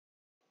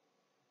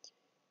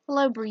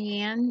Hello,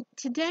 Brienne.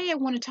 Today I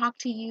want to talk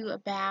to you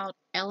about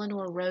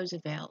Eleanor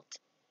Roosevelt.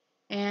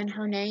 And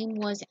her name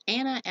was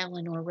Anna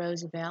Eleanor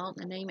Roosevelt.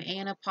 The name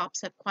Anna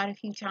pops up quite a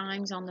few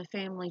times on the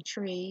family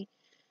tree.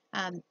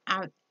 Um,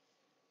 I,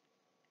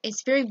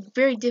 it's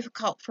very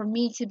difficult for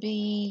me to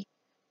be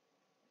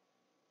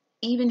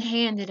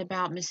even-handed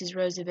about Mrs.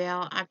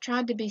 Roosevelt. I've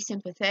tried to be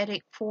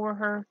sympathetic for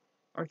her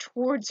or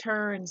towards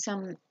her in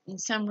some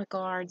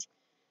regards,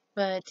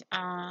 but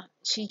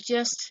she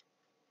just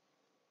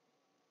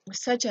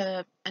was such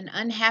an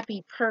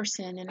unhappy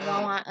person, and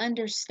while I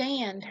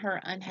understand her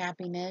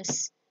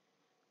unhappiness,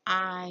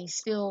 I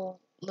still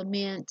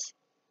lament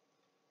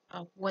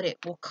what it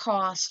will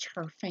cost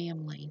her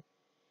family.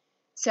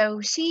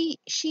 So she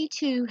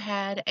too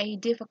had a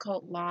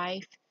difficult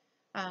life.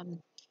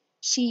 Um,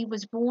 she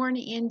was born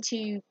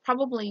into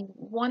probably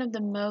one of the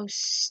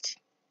most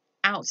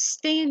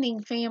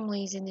outstanding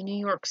families in the New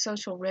York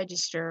Social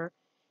Register,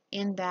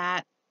 in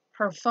that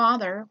her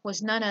father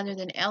was none other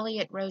than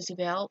Elliot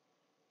Roosevelt,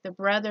 the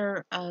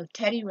brother of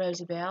Teddy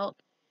Roosevelt,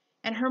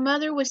 and her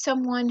mother was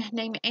someone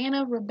named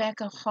Anna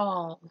Rebecca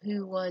Hall,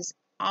 who was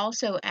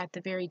also at the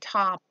very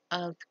top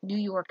of New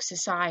York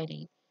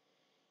society.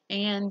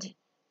 And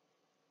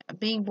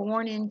being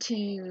born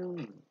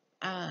into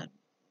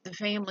the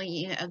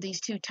family of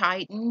these two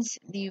titans,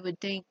 you would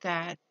think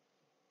that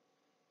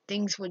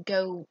things would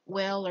go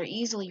well or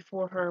easily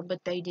for her,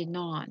 but they did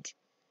not.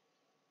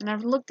 And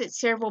I've looked at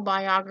several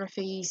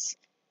biographies,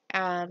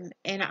 and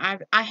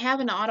I have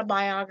an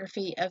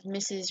autobiography of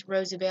Mrs.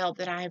 Roosevelt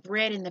that I have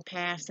read in the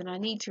past, and I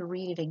need to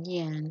read it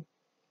again.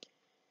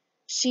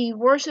 She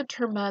worshipped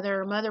her mother.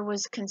 Her mother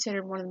was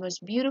considered one of the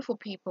most beautiful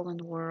people in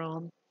the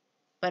world,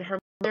 but her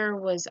mother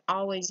was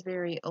always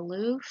very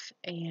aloof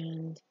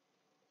and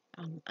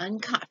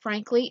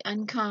frankly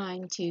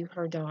unkind to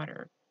her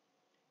daughter.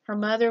 Her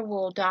mother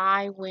will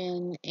die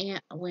when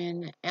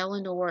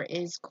Eleanor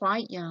is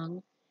quite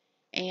young,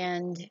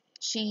 and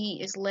she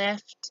is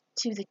left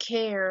to the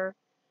care.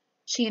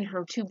 She and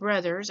her two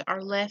brothers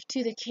are left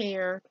to the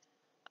care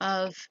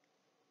of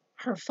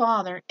her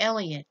father,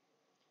 Elliot.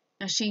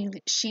 Now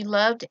she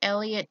loved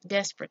Elliot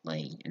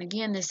desperately, and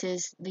again, this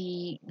is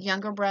the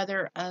younger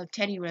brother of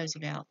Teddy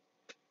Roosevelt.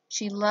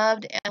 She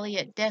loved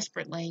Elliot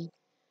desperately,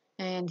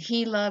 and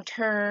he loved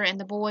her and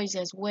the boys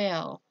as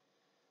well.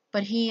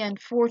 But he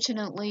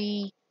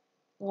unfortunately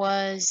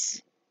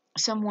was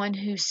someone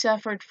who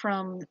suffered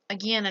from,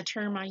 again, a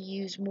term I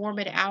use,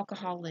 morbid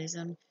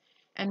alcoholism.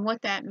 And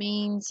what that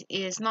means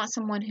is not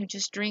someone who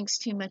just drinks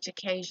too much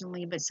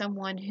occasionally, but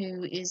someone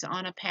who is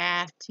on a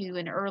path to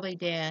an early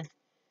death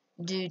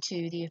due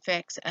to the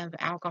effects of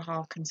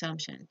alcohol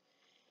consumption.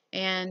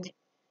 And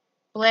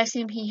bless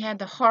him, he had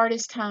the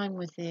hardest time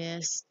with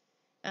this.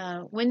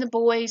 When the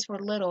boys were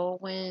little,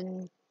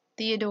 when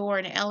Theodore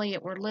and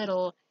Elliot were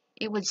little,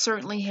 it would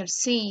certainly have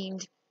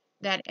seemed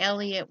that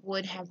Elliot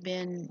would have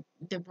been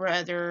the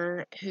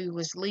brother who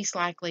was least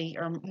likely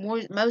or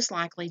most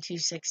likely to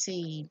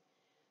succeed.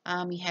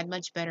 He had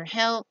much better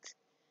health.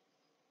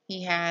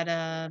 He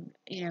had,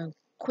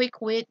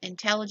 quick wit,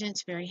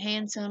 intelligence, very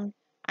handsome.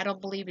 I don't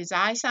believe his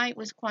eyesight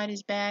was quite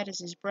as bad as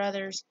his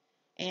brother's.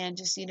 And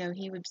just,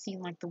 he would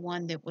seem like the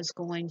one that was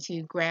going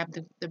to grab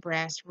the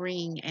brass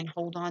ring and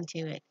hold on to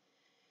it.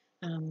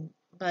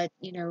 But,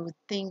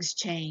 things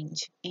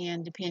change.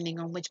 And depending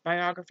on which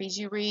biographies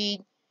you read,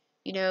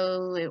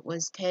 it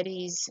was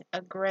Teddy's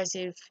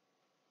aggressive,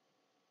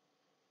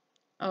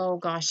 oh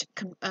gosh,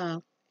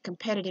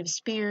 competitive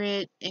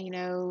spirit.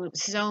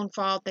 It's his own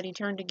fault that he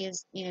turned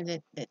against,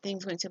 that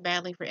things went so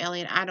badly for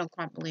Elliot. I don't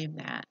quite believe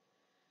that.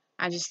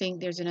 I just think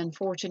there's an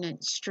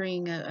unfortunate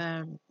strand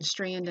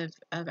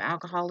of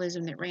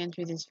alcoholism that ran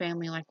through this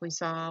family, like we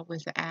saw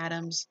with the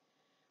Adams.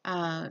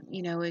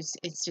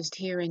 It's just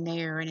here and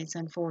there, and it's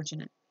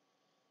unfortunate.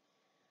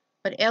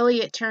 But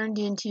Elliot turned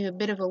into a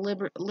bit of a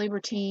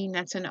libertine.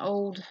 That's an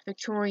old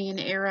Victorian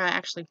era,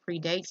 actually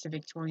predates the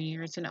Victorian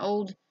era. It's an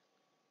old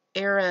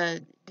era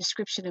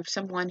description of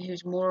someone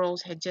whose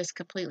morals had just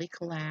completely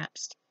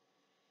collapsed.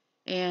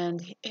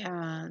 And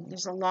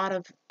there's a lot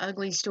of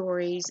ugly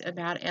stories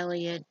about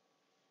Elliot,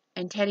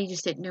 and Teddy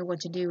just didn't know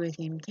what to do with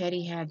him.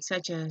 Teddy had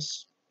such a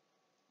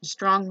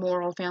strong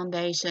moral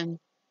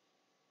foundation,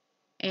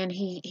 and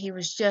he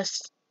was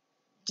just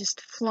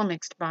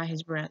flummoxed by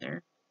his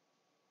brother.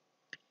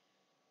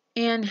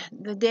 And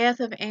the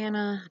death of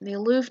Anna, the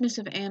aloofness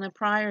of Anna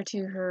prior to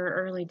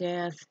her early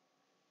death,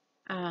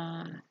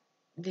 uh,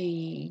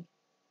 their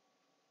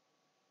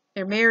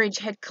marriage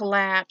had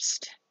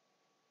collapsed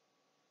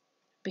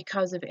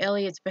because of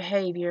Elliot's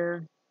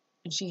behavior,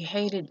 and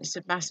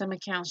by some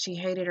accounts, she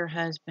hated her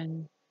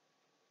husband.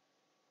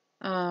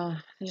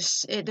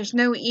 There's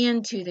no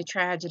end to the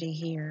tragedy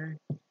here.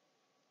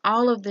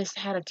 All of this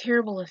had a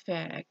terrible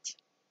effect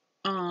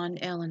on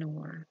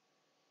Eleanor.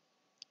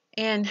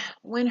 And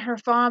when her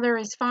father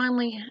is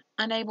finally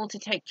unable to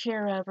take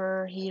care of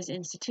her, he is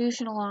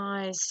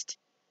institutionalized,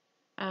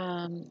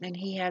 and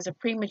he has a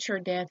premature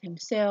death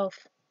himself.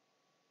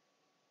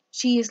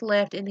 She is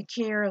left in the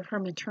care of her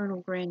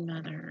maternal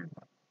grandmother.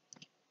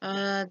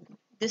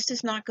 This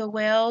does not go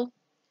well.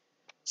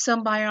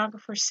 Some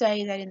biographers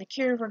say that in the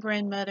care of her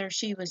grandmother,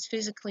 she was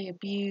physically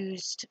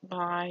abused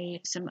by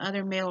some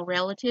other male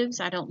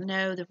relatives. I don't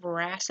know the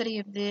veracity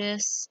of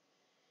this.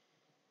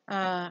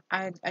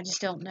 I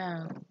just don't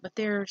know. But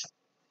there's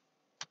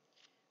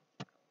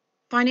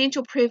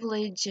financial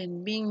privilege,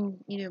 and being,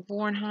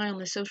 born high on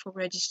the social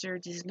register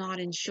does not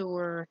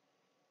ensure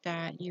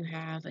that you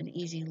have an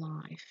easy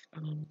life.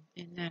 And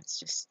it's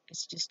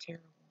just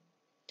terrible.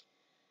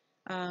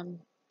 Um,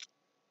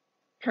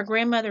 Her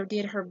grandmother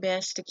did her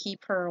best to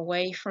keep her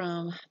away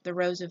from the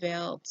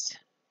Roosevelts.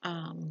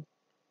 Um,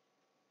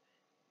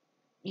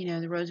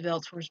 the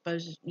Roosevelts were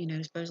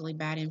supposedly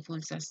bad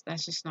influence.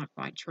 That's just not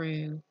quite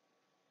true.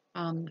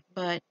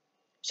 But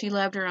she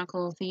loved her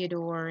uncle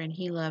Theodore, and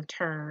he loved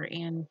her.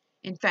 And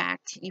in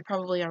fact, you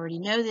probably already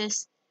know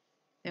this,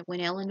 that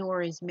when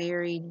Eleanor is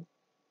married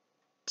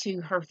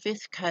to her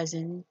fifth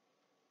cousin,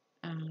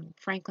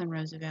 Franklin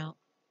Roosevelt,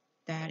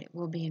 that it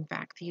will be in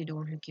fact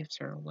Theodore who gives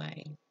her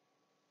away.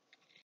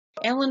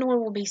 Eleanor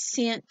will be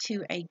sent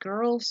to a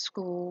girls'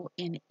 school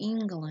in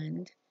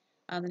England,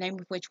 the name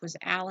of which was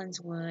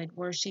Allenswood,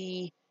 where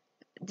she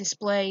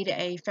displayed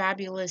a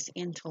fabulous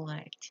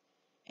intellect.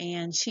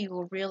 And she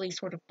will really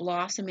sort of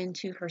blossom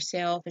into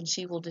herself, and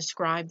she will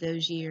describe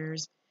those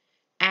years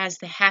as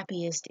the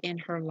happiest in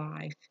her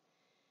life.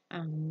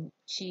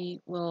 She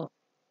will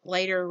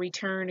later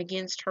return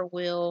against her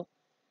will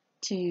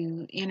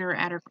to enter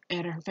at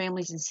her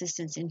family's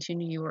insistence into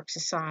New York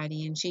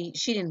society, and she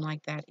didn't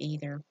like that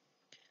either.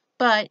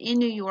 But in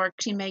New York,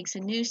 she makes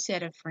a new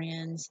set of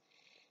friends.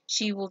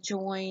 She will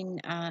join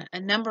a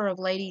number of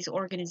ladies'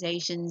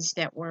 organizations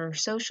that were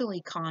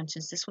socially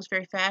conscious. This was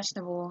very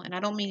fashionable, and I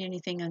don't mean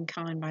anything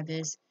unkind by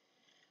this,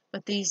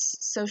 but these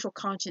social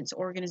conscience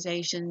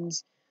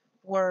organizations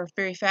were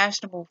very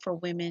fashionable for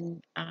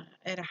women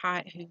at a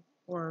height who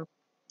were,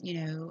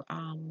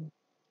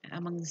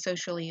 among the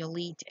socially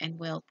elite and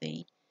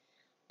wealthy.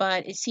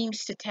 But it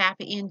seems to tap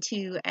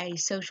into a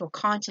social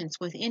conscience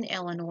within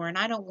Eleanor, and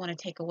I don't want to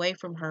take away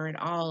from her at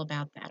all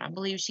about that. I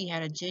believe she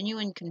had a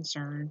genuine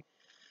concern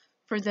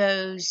for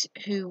those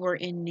who were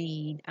in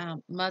need,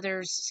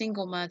 mothers,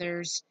 single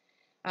mothers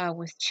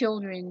with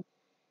children.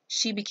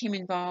 She became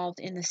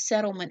involved in the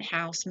settlement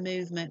house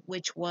movement,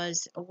 which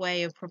was a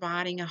way of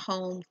providing a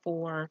home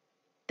for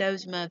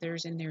those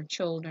mothers and their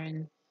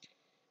children.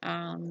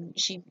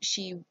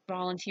 She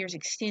volunteers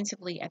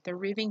extensively at the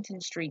Rivington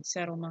Street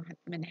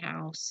Settlement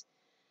House,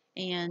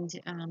 and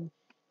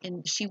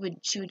she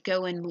would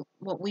go in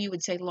what we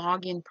would say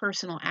log in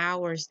personal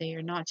hours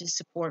there, not just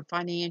support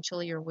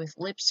financially or with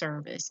lip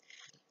service.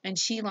 And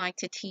she liked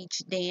to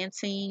teach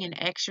dancing and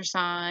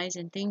exercise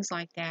and things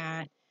like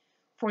that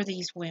for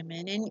these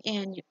women.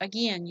 And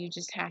again, you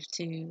have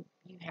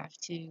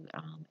to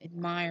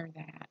admire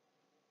that.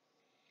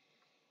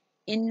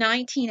 In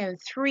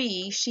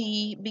 1903,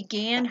 she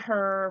began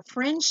her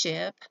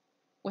friendship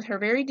with her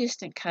very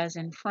distant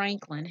cousin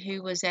Franklin,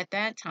 who was at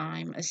that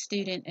time a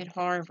student at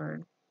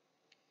Harvard.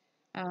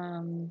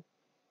 Um,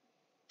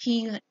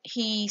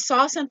 he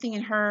saw something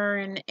in her,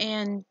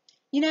 and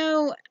you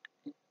know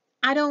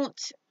I don't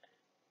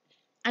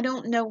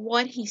know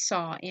what he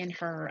saw in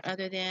her,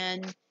 other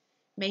than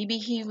maybe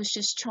he was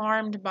just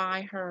charmed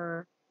by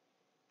her.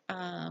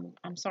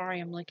 I'm sorry,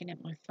 I'm looking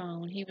at my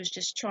phone. He was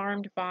just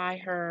charmed by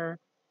her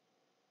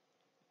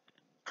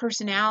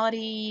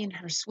personality and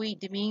her sweet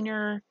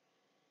demeanor.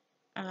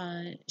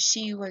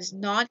 She was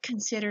not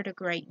considered a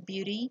great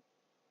beauty,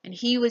 and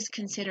he was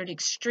considered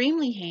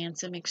extremely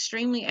handsome,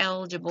 extremely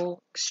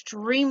eligible,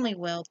 extremely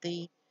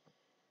wealthy.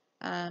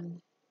 Um,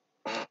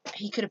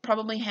 he could have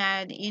probably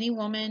had any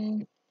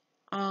woman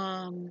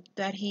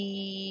that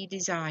he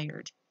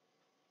desired.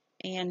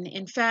 And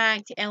in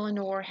fact,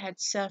 Eleanor had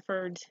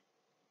suffered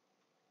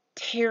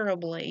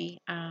terribly,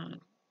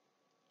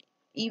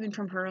 even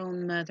from her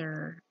own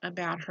mother,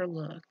 about her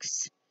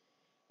looks.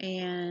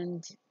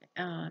 And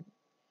uh,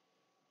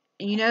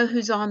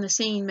 who's on the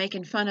scene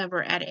making fun of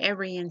her at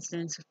every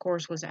instance, of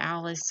course, was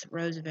Alice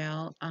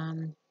Roosevelt.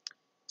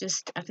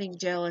 Just, I think,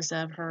 jealous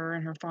of her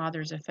and her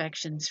father's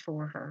affections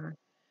for her.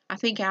 I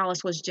think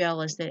Alice was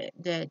jealous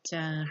that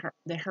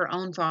her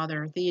own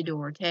father,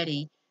 Theodore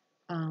Teddy,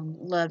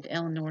 loved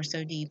Eleanor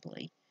so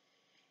deeply.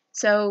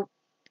 So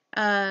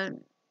uh,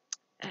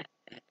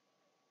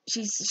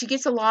 she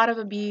gets a lot of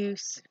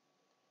abuse,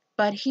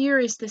 but here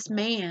is this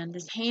man,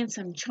 this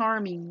handsome,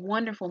 charming,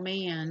 wonderful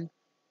man,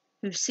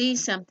 who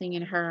sees something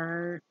in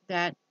her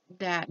that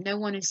no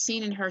one has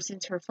seen in her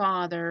since her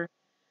father,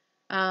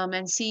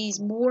 and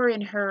sees more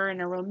in her in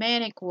a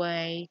romantic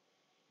way,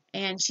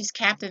 and she's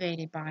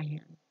captivated by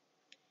him.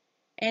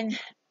 And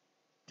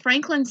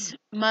Franklin's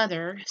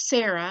mother,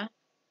 Sarah,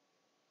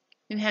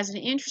 who has an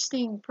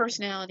interesting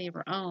personality of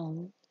her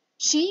own,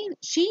 she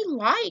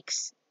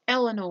likes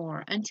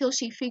Eleanor until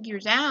she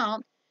figures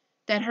out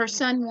that her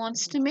son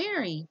wants to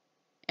marry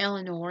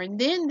Eleanor, and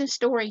then the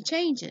story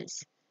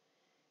changes.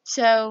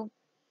 So,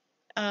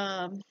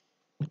 um,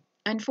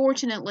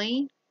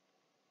 unfortunately,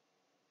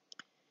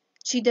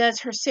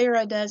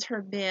 Sarah does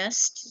her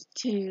best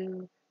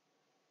to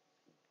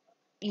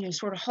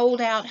sort of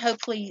hold out.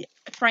 Hopefully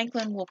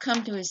Franklin will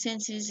come to his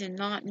senses and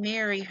not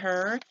marry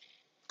her.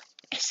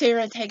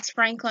 Sarah takes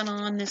Franklin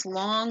on this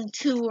long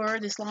tour,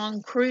 this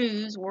long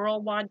cruise,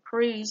 worldwide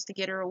cruise to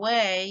get her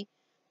away,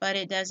 but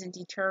it doesn't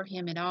deter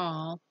him at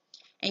all.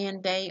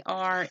 And they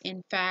are,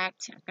 in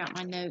fact, I've got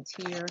my notes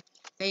here,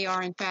 they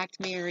are, in fact,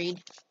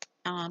 married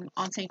on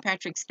St.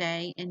 Patrick's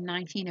Day in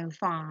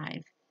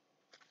 1905.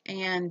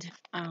 And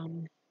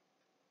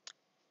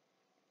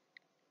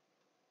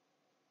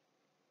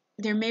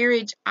their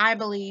marriage, I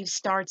believe,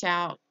 starts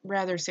out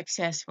rather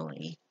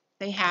successfully.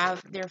 They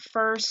have their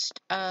first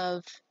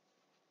of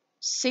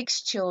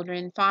 6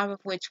 children, 5 of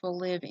which will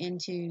live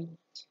into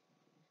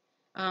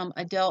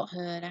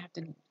adulthood. I have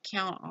to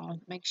count all,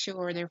 make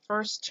sure. Their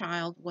first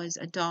child was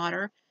a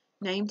daughter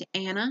named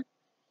Anna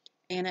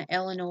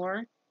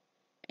Eleanor,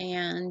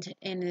 and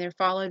they're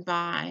followed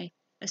by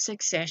a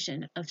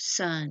succession of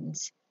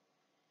sons.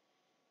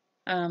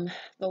 The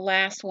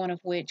last one of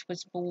which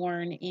was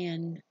born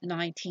in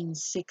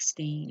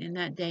 1916, and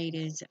that date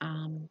is,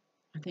 I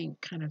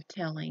think, kind of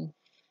telling.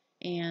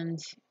 And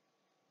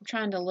I'm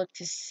trying to look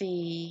to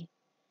see.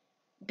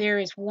 There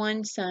is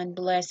one son,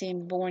 bless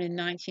him, born in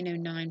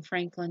 1909,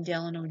 Franklin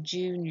Delano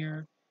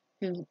Jr.,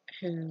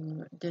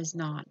 who does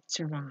not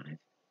survive.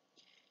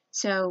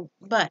 So,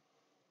 but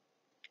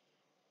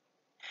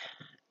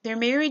their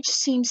marriage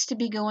seems to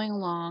be going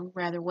along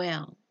rather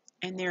well,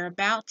 and they're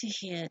about to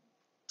hit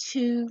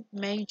 2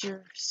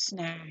 major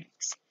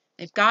snags.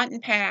 They've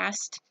gotten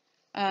past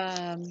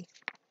um,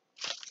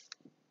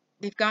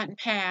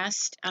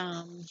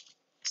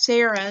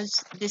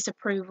 Sarah's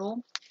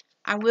disapproval.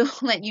 I will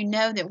let you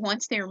know that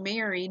once they're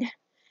married,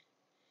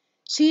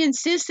 she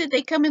insisted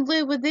they come and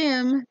live with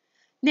them.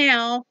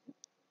 Now,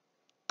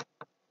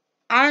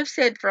 I've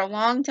said for a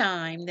long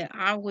time that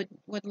I would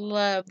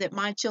love that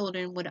my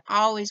children would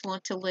always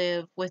want to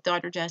live with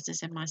Dr.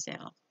 Justice and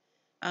myself,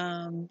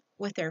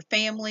 with their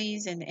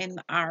families,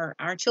 and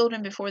our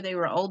children, before they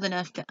were old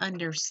enough to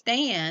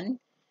understand,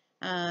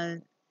 uh,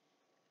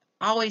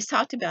 always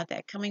talked about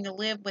that, coming to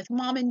live with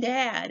mom and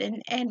dad.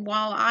 And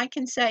while I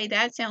can say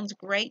that sounds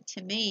great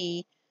to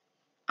me,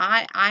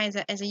 I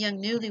as a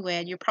young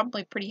newlywed, you're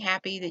probably pretty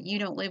happy that you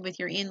don't live with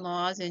your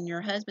in-laws, and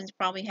your husband's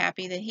probably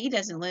happy that he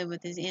doesn't live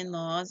with his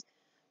in-laws.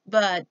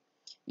 But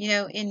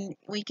in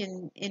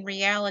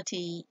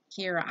reality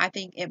here, I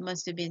think it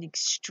must have been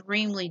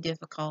extremely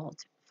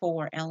difficult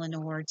for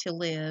Eleanor to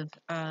live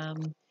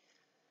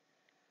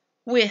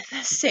with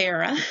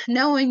Sarah,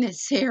 knowing that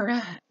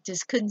Sarah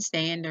just couldn't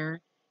stand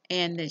her,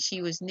 and that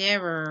she was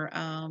never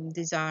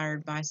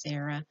desired by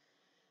Sarah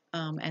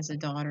as a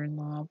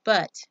daughter-in-law.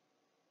 But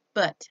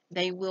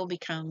they will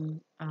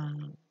become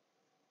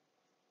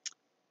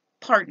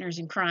partners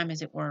in crime,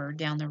 as it were,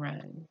 down the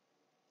road.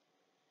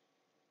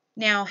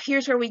 Now,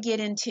 here's where we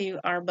get into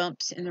our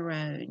bumps in the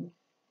road.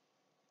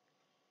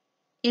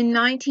 In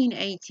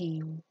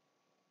 1918,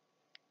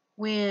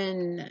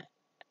 when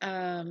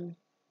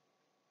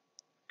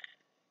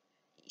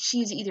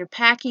she's either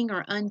packing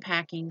or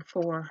unpacking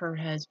for her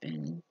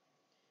husband,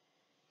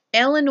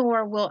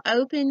 Eleanor will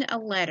open a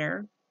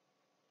letter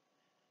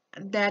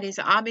that is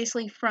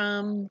obviously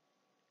from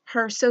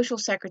her social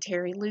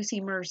secretary, Lucy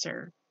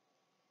Mercer,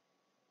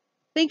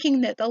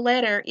 thinking that the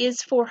letter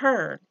is for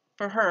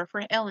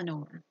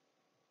Eleanor.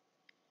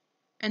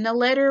 And the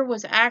letter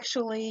was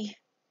actually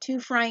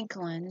to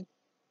Franklin,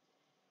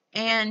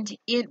 and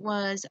it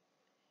was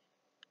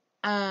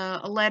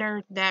a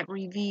letter that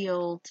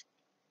revealed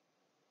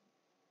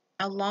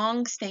a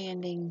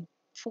long-standing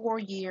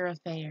 4-year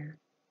affair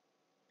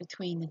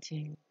between the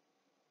two.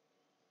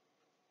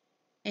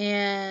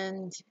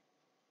 And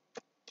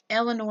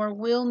Eleanor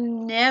will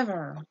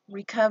never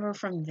recover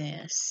from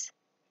this.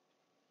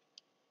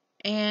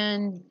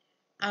 And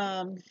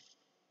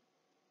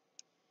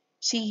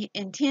she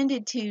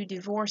intended to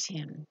divorce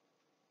him.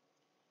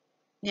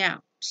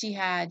 Now, she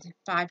had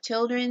 5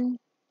 children,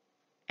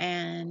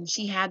 and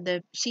she had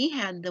the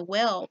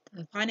wealth,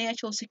 the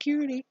financial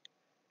security.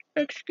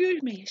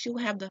 Excuse me. She'll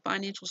have the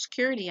financial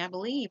security, I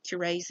believe, to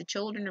raise the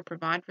children or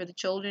provide for the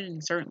children,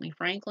 and certainly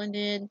Franklin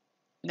did.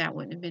 That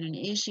wouldn't have been an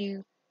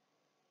issue.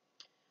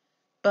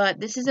 But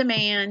this is a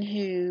man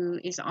who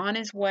is on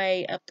his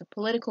way up the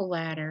political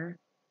ladder,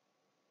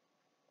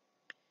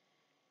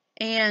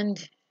 and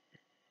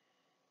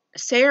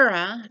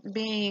Sarah,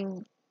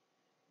 being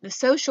the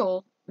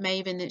social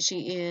maven that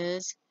she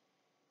is,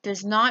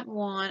 does not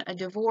want a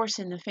divorce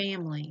in the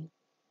family.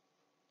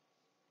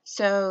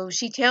 So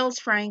she tells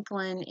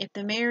Franklin, if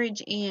the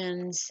marriage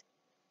ends,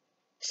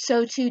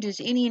 so too does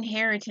any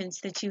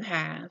inheritance that you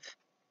have.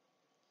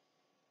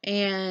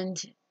 And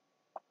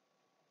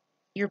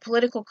your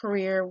political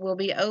career will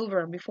be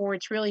over before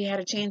it's really had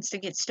a chance to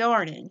get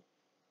started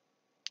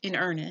in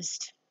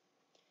earnest.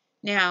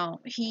 Now,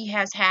 he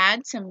has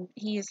had some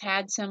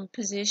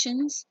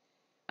positions,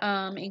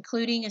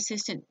 including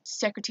Assistant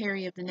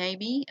Secretary of the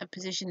Navy, a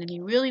position that he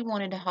really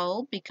wanted to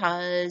hold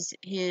because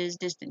his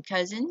distant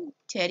cousin,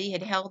 Teddy,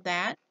 had held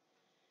that.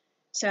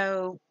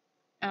 So,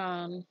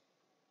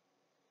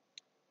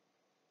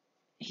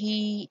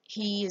 he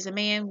is a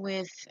man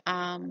with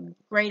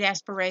great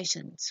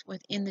aspirations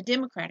within the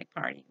Democratic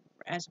Party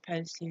as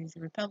opposed to the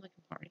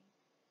Republican Party.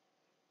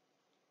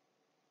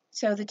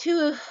 So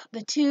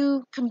the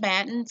two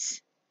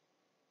combatants,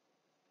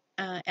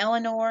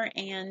 Eleanor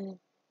and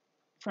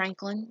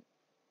Franklin,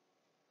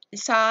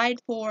 decide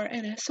for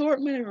an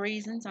assortment of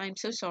reasons. I'm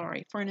so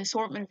sorry, for an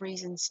assortment of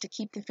reasons to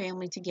keep the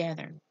family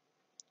together: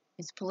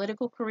 his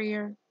political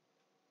career,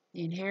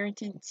 the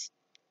inheritance,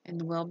 and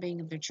the well-being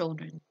of their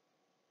children.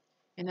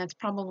 And that's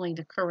probably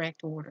the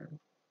correct order.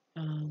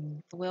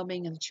 The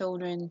well-being of the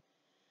children.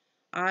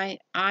 I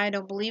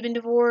don't believe in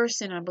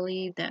divorce, and I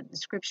believe that the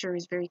scripture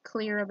is very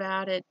clear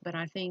about it, but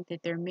I think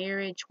that their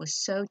marriage was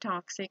so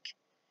toxic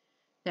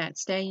that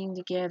staying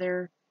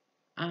together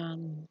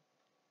um,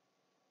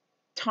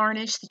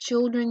 tarnished the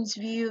children's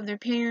view of their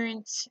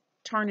parents,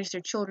 tarnished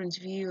their children's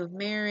view of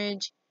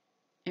marriage,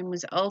 and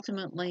was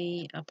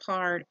ultimately a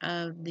part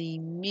of the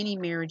many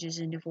marriages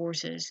and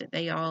divorces that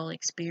they all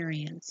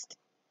experienced.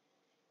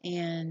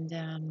 And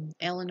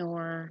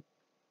Eleanor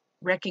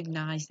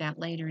recognized that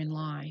later in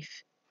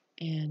life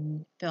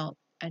and felt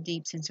a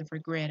deep sense of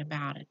regret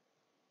about it.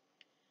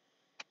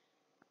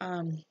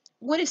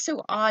 What is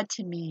so odd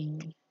to me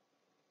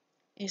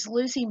is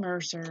Lucy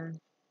Mercer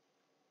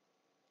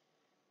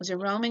was a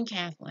Roman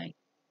Catholic,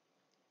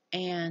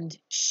 and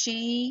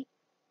she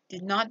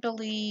did not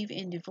believe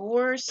in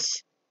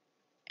divorce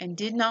and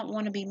did not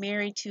want to be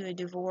married to a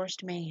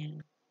divorced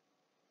man.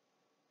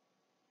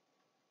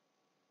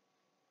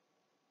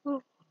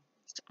 Oh,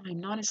 I'm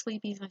not as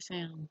sleepy as I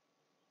sound,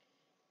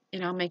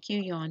 and I'll make you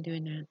yawn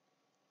doing that.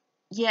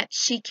 Yet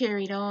she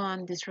carried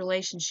on this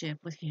relationship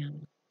with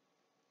him.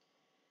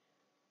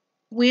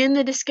 When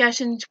the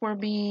discussions were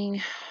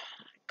being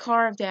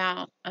carved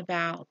out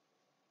about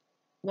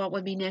what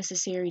would be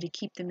necessary to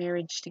keep the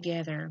marriage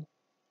together,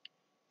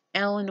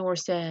 Eleanor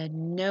said,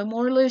 "No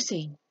more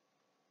Lucy.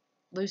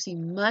 Lucy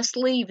must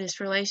leave this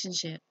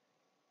relationship."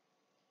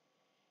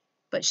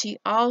 But she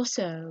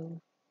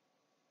also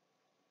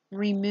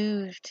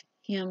removed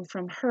him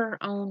from her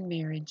own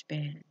marriage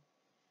bed.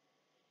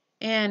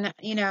 And,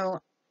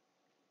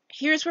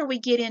 here's where we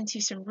get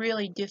into some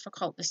really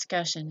difficult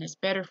discussion. It's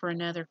better for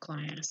another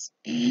class.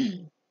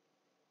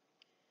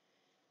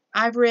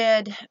 I've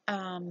read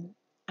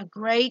a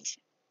great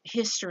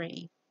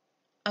history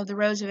of the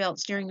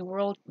Roosevelts during the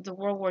World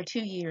War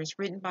II years,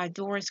 written by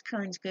Doris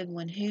Kearns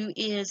Goodwin, who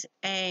is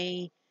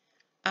a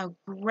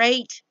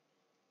great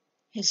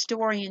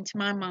historian to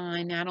my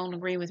mind. I don't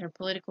agree with her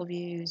political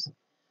views,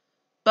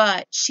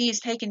 but she has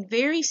taken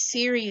very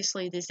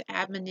seriously this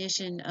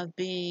admonition of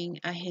being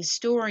a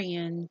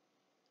historian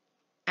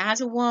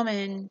as a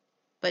woman,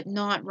 but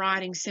not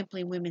writing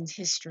simply women's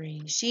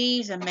history.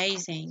 She's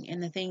amazing in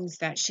the things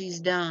that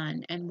she's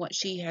done and what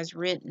she has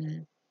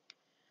written.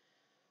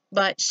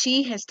 But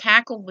she has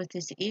tackled with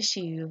this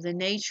issue of the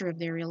nature of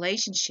their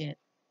relationship.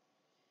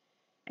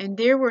 And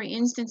there were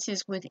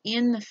instances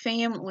within the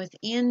family,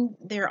 within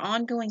their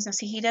ongoings. Now,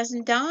 see, he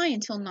doesn't die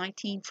until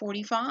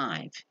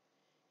 1945.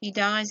 He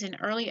dies in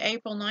early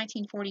April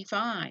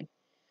 1945.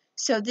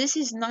 So this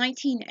is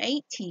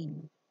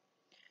 1918.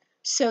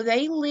 So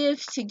they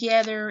lived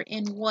together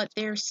in what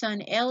their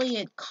son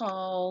Elliot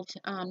called,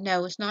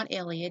 no, it's not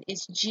Elliot,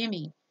 it's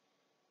Jimmy.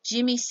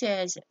 Jimmy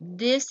says,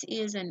 "This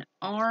is an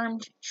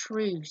armed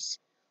truce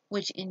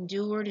which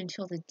endured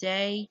until the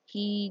day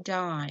he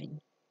died."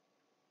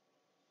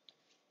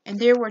 And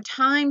there were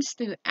times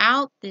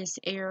throughout this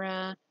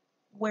era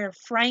where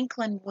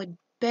Franklin would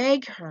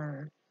beg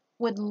her,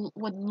 would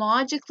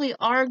logically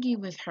argue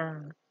with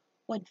her,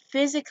 would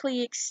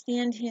physically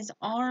extend his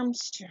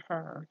arms to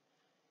her,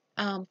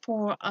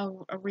 for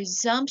a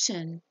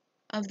resumption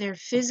of their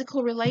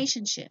physical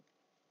relationship.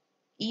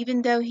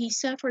 Even though he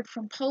suffered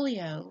from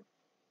polio,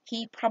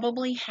 he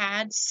probably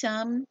had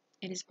some,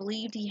 it is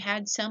believed he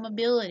had some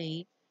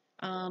ability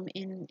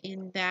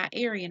in that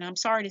area. And I'm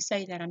sorry to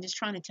say that. I'm just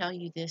trying to tell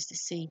you this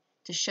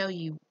to show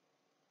you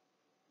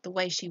the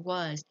way she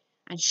was.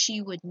 And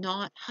she would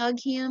not hug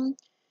him.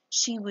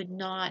 She would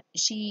not,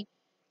 she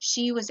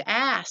was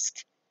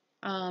asked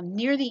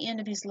near the end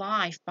of his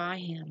life by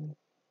him,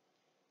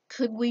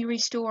 "Could we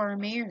restore our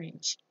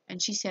marriage?"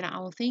 And she said, "I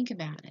will think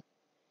about it."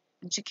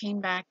 And she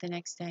came back the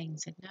next day and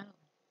said no.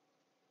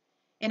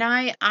 And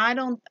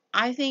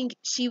I think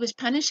she was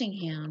punishing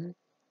him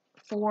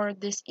for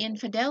this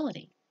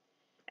infidelity.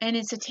 And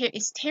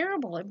it's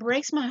terrible. It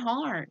breaks my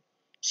heart.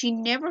 She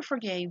never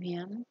forgave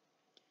him.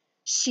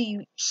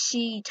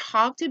 She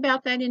talked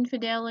about that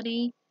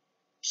infidelity.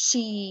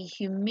 She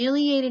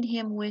humiliated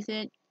him with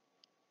it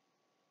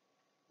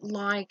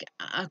like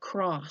a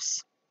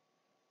cross.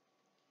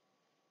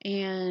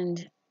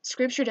 And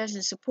Scripture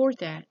doesn't support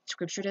that.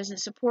 Scripture doesn't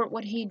support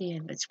what he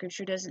did, but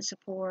Scripture doesn't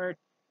support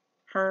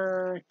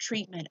her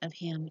treatment of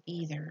him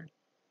either.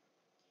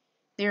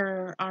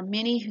 There are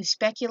many who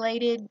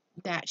speculated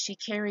that she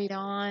carried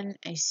on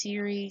a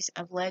series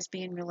of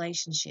lesbian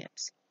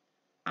relationships.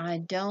 I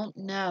don't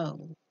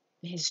know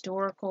the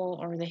historical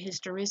or the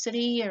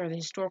historicity or the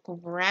historical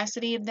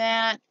veracity of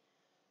that,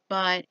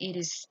 but it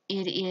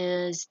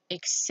is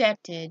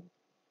accepted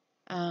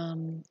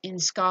in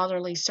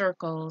scholarly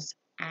circles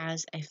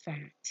as a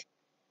fact.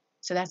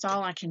 So that's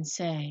all I can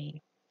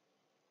say.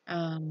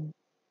 Um,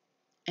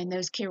 and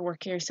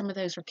some of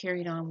those were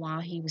carried on while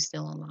he was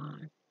still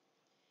alive,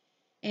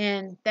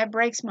 and that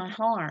breaks my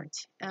heart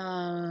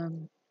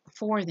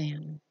for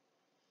them.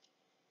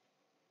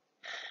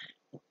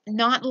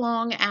 Not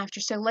long after,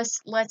 so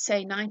let's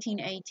say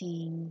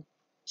 1918,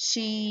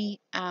 she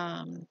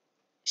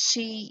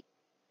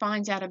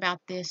finds out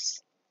about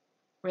this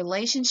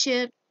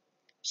relationship.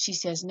 She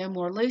says, "No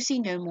more Lucy,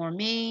 no more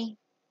me."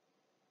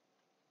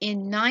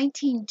 In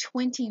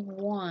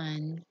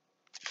 1921,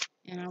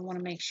 and I want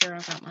to make sure I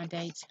got my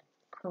dates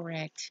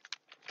correct,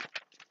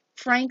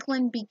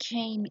 Franklin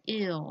became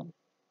ill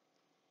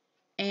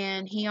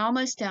and he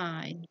almost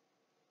died.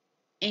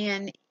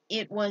 And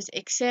it was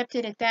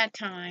accepted at that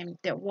time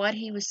that what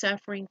he was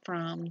suffering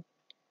from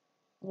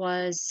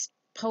was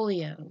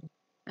polio.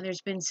 And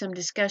there's been some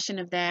discussion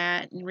of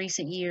that in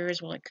recent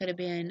years. Well, it could have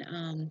been,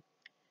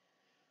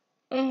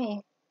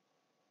 oh,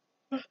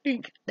 I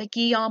think the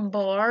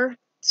Guillain-Barré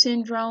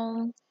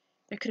syndrome.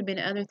 There could have been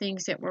other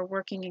things that were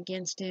working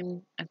against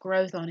him, a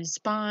growth on his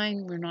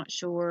spine. We're not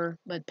sure,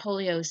 but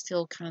polio is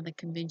still kind of the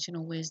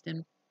conventional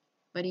wisdom.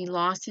 But he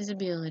lost his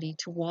ability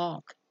to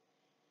walk.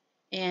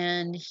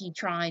 And he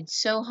tried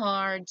so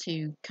hard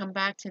to come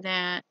back to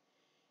that.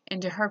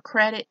 And to her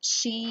credit,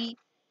 she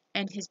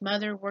and his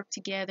mother worked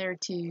together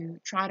to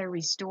try to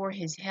restore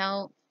his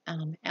health.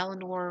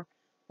 Eleanor,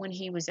 when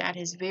he was at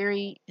his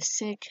very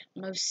sick,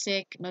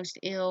 most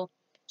ill,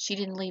 she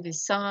didn't leave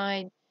his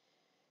side.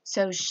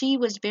 So she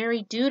was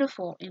very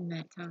dutiful in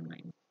that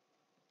time.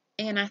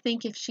 And I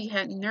think if she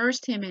had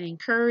nursed him and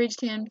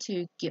encouraged him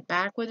to get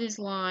back with his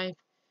life,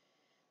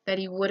 that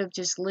he would have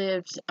just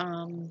lived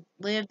in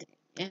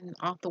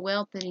off the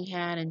wealth that he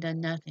had and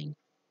done nothing.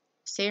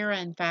 Sarah,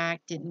 in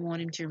fact, didn't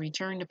want him to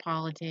return to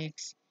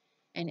politics,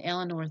 and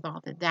Eleanor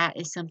thought that that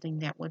is something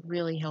that would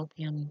really help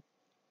him,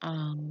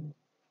 um,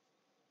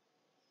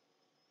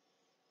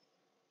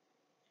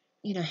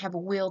 have a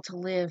will to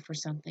live for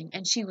something.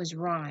 And she was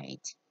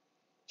right.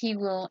 He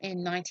will,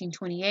 in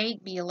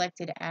 1928, be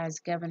elected as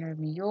governor of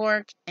New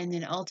York, and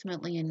then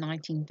ultimately in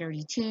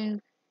 1932,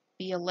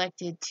 be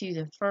elected to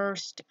the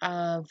first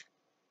of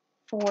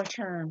 4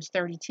 terms,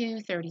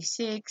 32,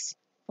 36,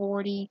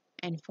 40,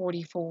 and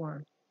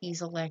 44.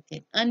 He's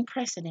elected.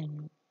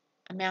 Unprecedented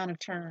amount of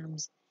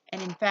terms.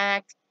 And in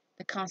fact,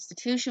 the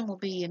Constitution will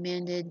be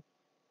amended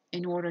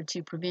in order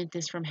to prevent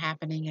this from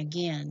happening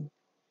again.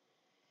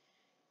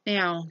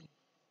 Now,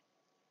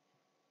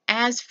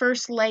 as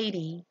First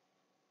Lady,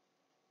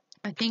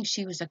 I think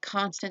she was a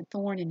constant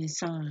thorn in his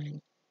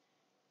side.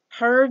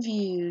 Her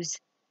views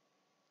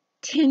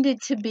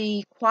tended to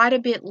be quite a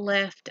bit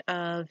left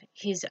of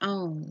his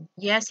own.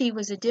 Yes, he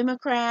was a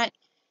Democrat.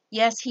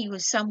 Yes, he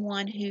was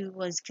someone who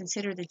was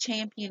considered the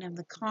champion of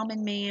the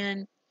common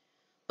man,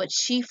 but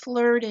she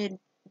flirted,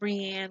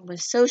 Brienne, with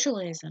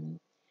socialism,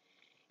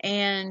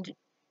 and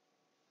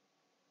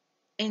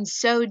in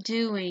so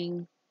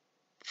doing,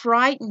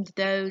 frightened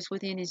those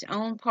within his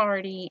own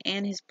party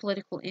and his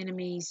political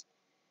enemies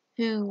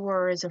who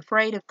were as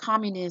afraid of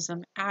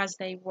communism as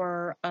they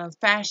were of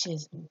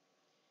fascism.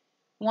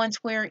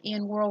 Once we're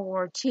in World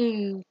War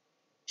II,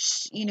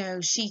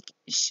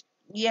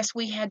 yes,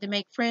 we had to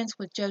make friends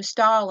with Joe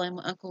Stalin,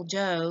 Uncle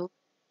Joe,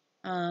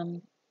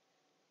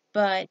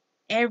 but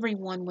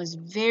everyone was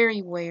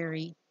very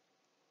wary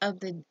of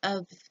the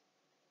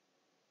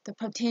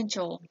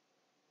potential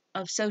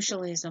of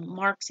socialism,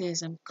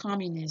 Marxism,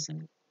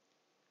 communism,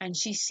 and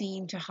she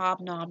seemed to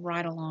hobnob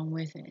right along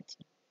with it.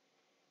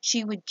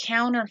 She would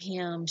counter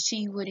him,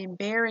 she would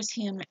embarrass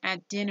him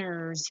at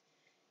dinners,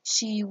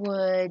 she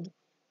would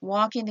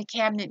walk into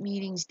cabinet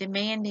meetings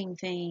demanding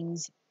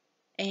things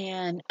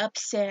and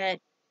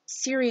upset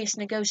serious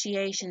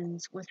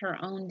negotiations with her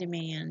own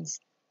demands.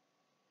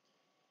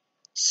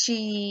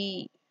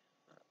 She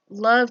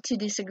loved to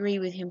disagree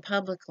with him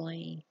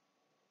publicly,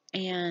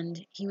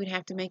 and he would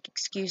have to make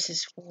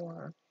excuses for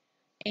her.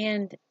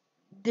 And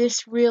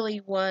this really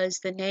was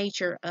the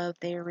nature of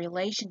their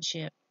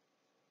relationship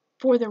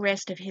for the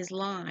rest of his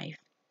life.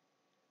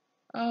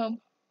 And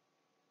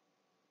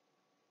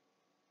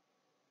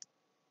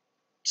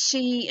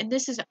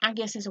this is, I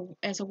guess,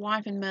 as a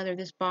wife and mother,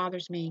 this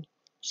bothers me.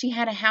 She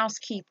had a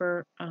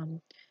housekeeper,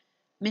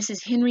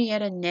 Mrs.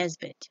 Henrietta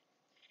Nesbit.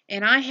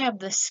 And I have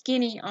the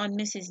skinny on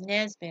Mrs.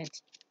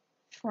 Nesbit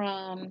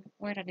from,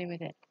 what did I do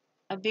with it?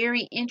 A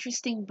very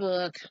interesting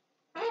book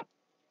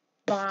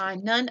by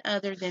none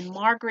other than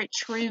Margaret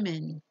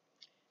Truman.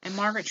 And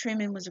Margaret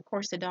Truman was, of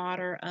course, the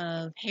daughter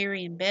of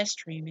Harry and Bess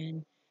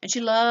Truman. And she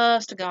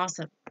loves to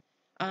gossip.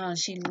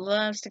 She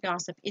loves to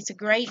gossip. It's a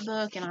great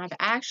book, and I've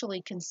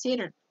actually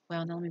considered,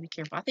 well, no, let me be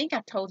careful. I think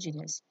I've told you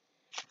this.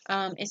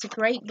 It's a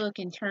great book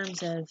in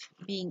terms of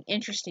being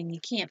interesting. You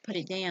can't put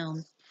it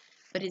down.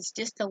 But it's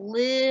just a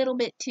little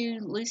bit too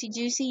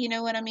loosey-goosey, you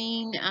know what I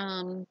mean?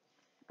 To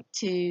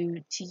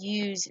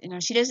use,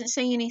 she doesn't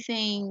say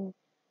anything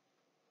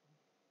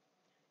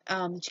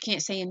that you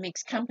can't say in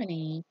mixed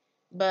company,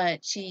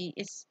 but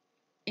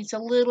it's a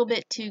little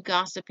bit too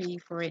gossipy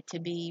for it to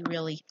be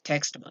really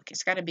textbook.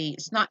 It's got to be.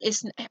 It's not.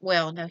 It's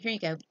well. No, here you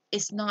go.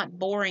 It's not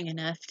boring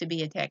enough to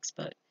be a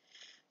textbook.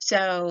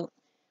 So,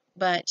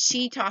 but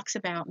she talks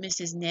about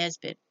Mrs.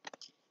 Nesbit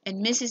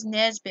and Mrs.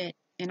 Nesbit,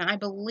 and I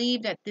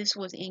believe that this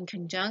was in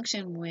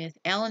conjunction with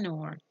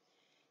Eleanor.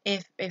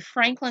 If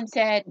Franklin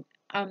said,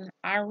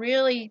 I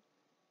really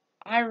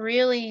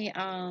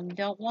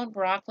don't want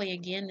broccoli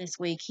again this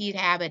week, he'd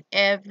have it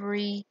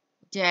every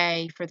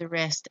day for the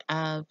rest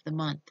of the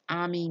month.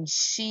 I mean,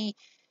 she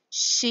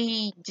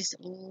just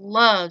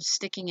loves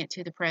sticking it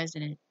to the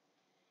president.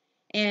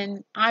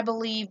 And I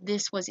believe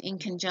this was in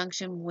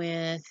conjunction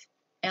with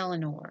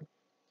Eleanor.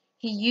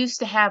 He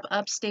used to have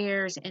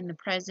upstairs in the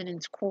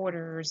president's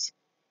quarters,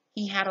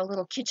 he had a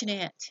little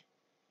kitchenette,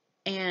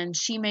 and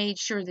she made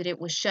sure that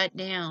it was shut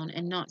down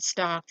and not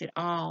stocked at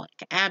all.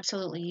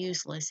 Absolutely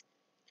useless.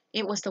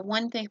 It was the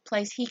one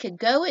place he could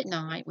go at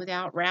night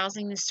without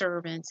rousing the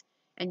servants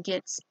and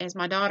get, as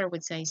my daughter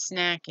would say,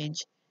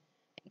 snackage.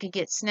 He could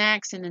get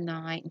snacks in the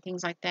night and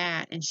things like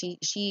that, and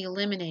she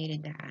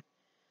eliminated that.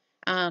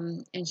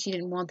 And she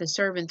didn't want the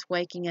servants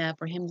waking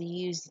up or him to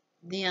use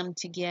them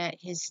to get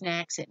his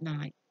snacks at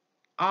night.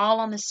 All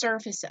on the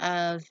surface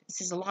of,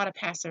 this is a lot of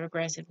passive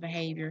aggressive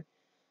behavior,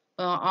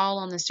 well, all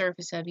on the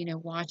surface of,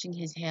 watching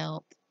his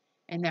health.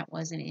 And that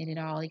wasn't it at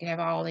all. He could have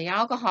all the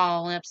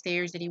alcohol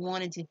upstairs that he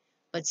wanted to,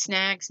 but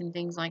snacks and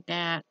things like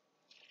that.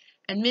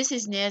 And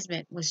Mrs.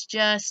 Nesbit was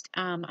just,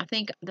 I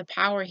think the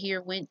power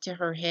here went to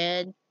her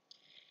head.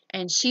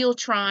 And she'll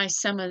try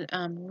some of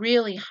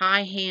really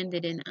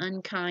high-handed and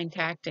unkind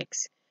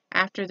tactics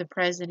after the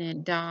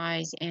president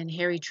dies and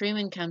Harry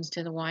Truman comes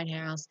to the White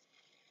House.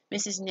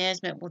 Mrs.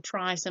 Nesbit will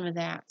try some of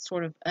that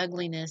sort of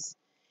ugliness,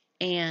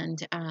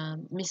 and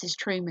Mrs.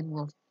 Truman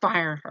will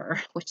fire her,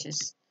 which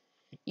is,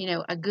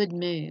 a good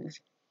move.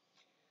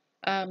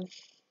 Um,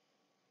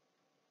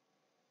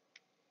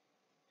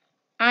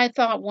 I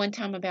thought one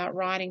time about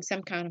writing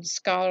some kind of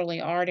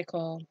scholarly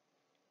article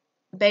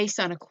based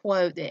on a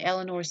quote that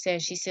Eleanor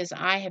says. She says,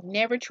 I have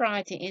never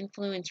tried to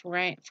influence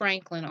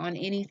Franklin on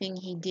anything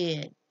he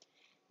did.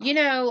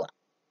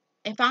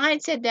 If I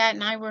had said that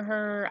and I were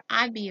her,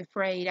 I'd be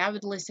afraid. I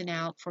would listen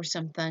out for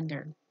some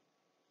thunder.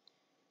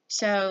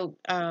 So,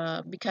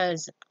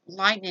 because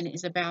lightning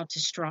is about to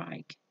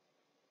strike.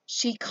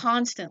 She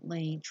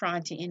constantly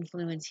tried to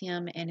influence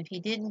him, and if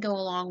he didn't go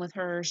along with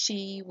her,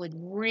 she would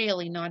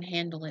really not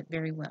handle it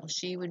very well.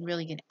 She would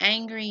really get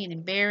angry and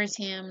embarrass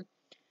him,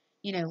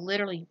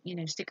 literally,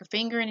 stick her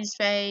finger in his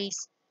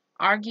face,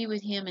 argue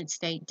with him at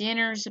state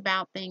dinners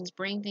about things,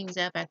 bring things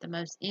up at the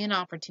most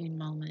inopportune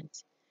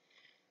moments.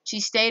 She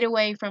stayed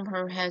away from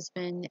her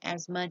husband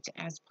as much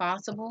as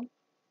possible,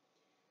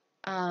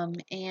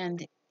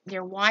 and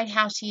their White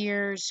House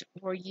years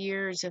were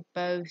years of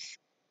both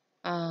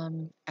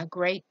a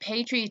great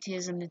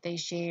patriotism that they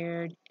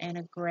shared and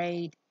a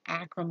great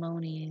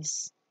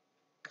acrimonious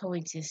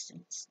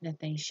coexistence that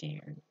they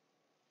shared.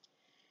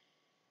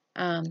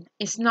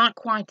 It's not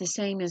quite the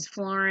same as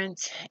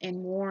Florence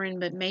and Warren,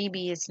 but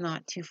maybe it's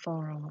not too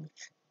far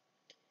off.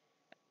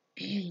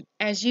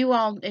 As you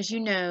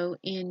know,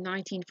 in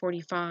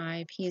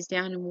 1945, he is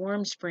down in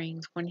Warm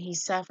Springs when he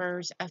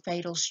suffers a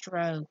fatal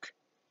stroke.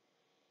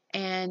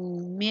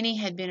 And many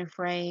had been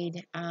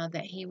afraid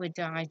that he would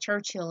die,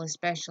 Churchill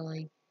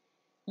especially.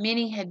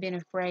 Many had been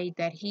afraid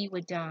that he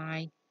would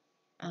die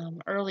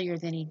earlier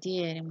than he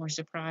did, and were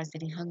surprised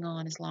that he hung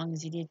on as long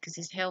as he did, because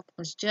his health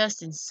was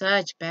just in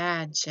such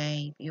bad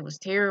shape. It was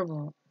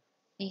terrible.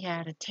 He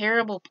had a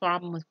terrible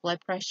problem with blood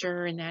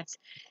pressure, and that's,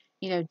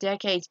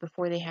 decades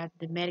before they had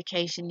the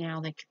medication now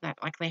that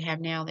like they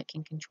have now that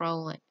can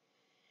control it.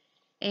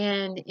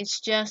 And it's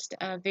just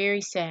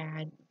very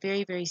sad,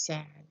 very, very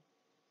sad.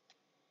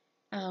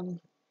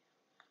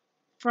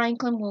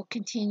 Franklin will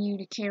continue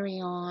to carry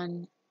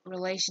on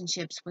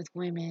relationships with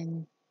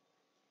women,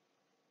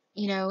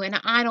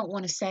 and I don't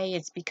want to say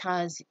it's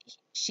because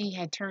she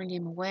had turned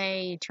him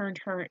away, turned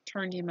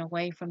him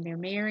away from their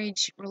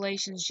marriage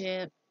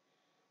relationship.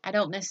 I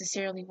don't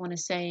necessarily want to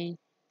say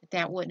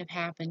that wouldn't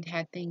have happened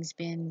had things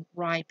been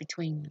right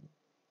between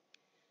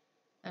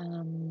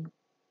them.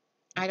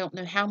 I don't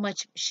know how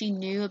much she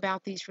knew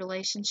about these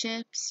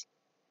relationships.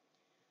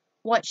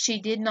 What she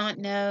did not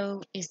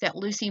know is that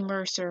Lucy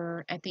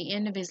Mercer, at the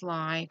end of his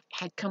life,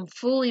 had come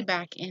fully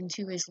back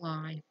into his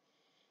life.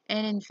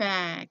 And in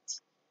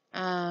fact,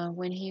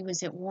 when he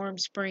was at Warm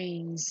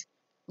Springs,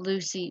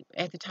 Lucy,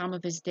 at the time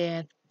of his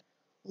death,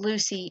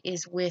 Lucy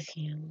is with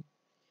him.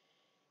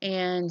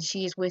 And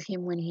she is with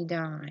him when he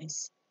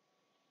dies.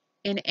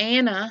 And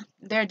Anna,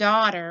 their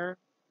daughter,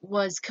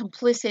 was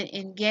complicit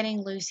in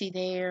getting Lucy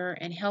there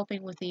and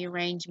helping with the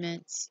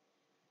arrangements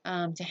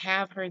to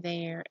have her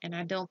there. And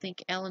I don't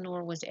think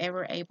Eleanor was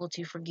ever able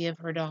to forgive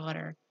her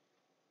daughter.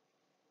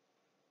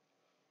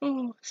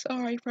 Oh,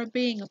 sorry, for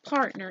being a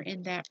partner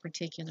in that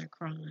particular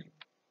crime.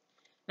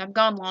 I've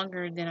gone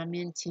longer than I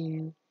meant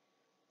to.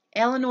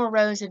 Eleanor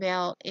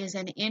Roosevelt is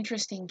an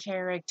interesting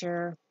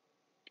character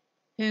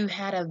who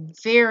had a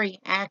very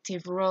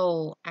active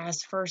role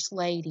as First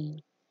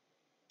Lady.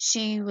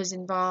 She was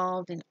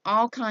involved in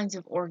all kinds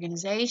of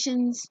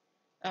organizations,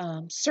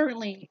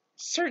 certainly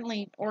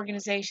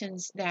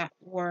organizations that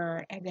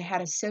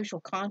had a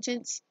social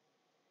conscience,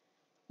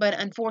 but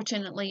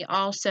unfortunately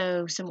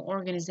also some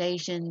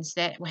organizations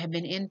that have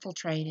been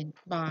infiltrated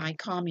by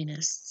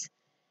communists.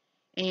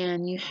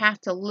 And you have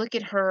to look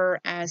at her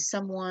as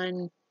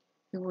someone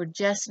who we're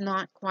just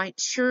not quite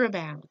sure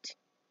about.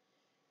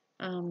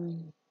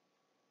 Um,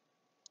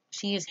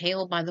 she is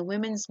hailed by the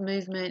women's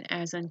movement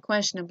as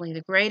unquestionably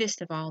the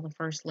greatest of all the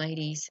first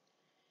ladies.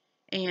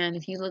 And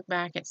if you look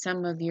back at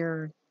some of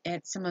the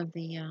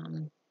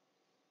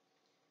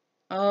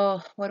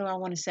oh, what do I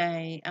want to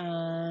say?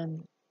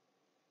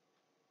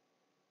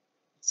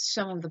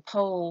 Some of the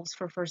polls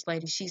for first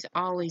lady, she's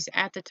always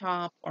at the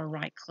top or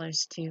right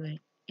close to it.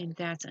 And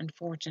that's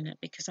unfortunate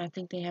because I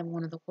think they have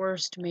one of the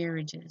worst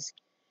marriages.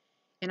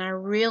 And I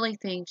really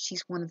think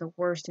she's one of the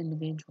worst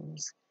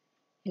individuals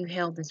who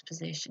held this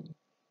position.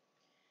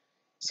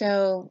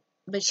 So,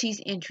 but she's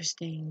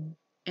interesting.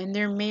 And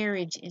their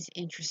marriage is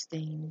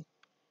interesting.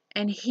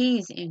 And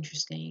he's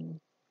interesting.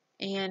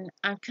 And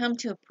I've come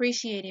to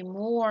appreciate him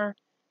more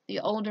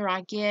the older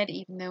I get,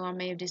 even though I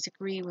may have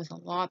disagreed with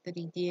a lot that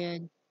he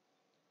did.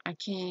 I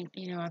can't,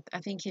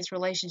 I think his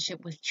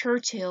relationship with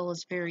Churchill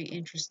is very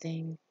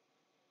interesting.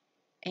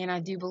 And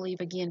I do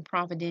believe, again,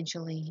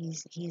 providentially,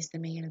 he's the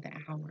man of the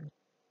hour.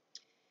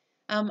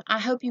 I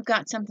hope you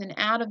got something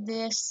out of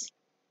this.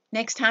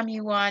 Next time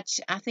you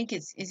watch, I think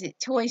is it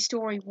Toy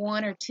Story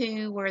 1 or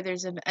 2, where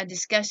there's a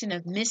discussion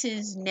of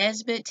Mrs.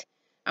 Nesbit.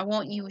 I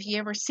want you, if you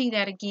ever see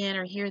that again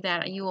or hear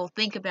that, you will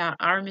think about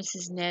our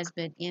Mrs.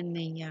 Nesbit in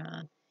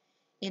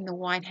the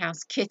White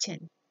House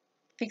kitchen,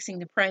 fixing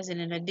the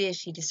president a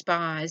dish he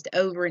despised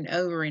over and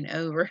over and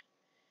over.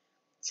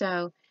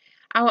 So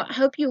I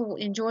hope you'll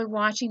enjoy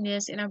watching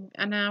this, and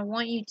I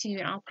want you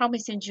to. I'll probably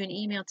send you an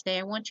email today.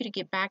 I want you to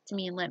get back to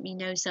me and let me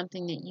know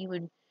something that you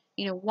would,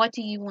 what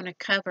do you want to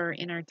cover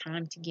in our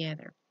time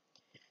together.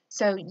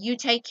 So you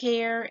take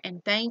care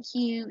and thank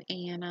you,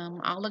 and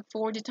I'll look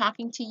forward to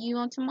talking to you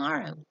on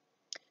tomorrow.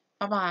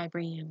 Bye bye,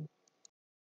 Brian.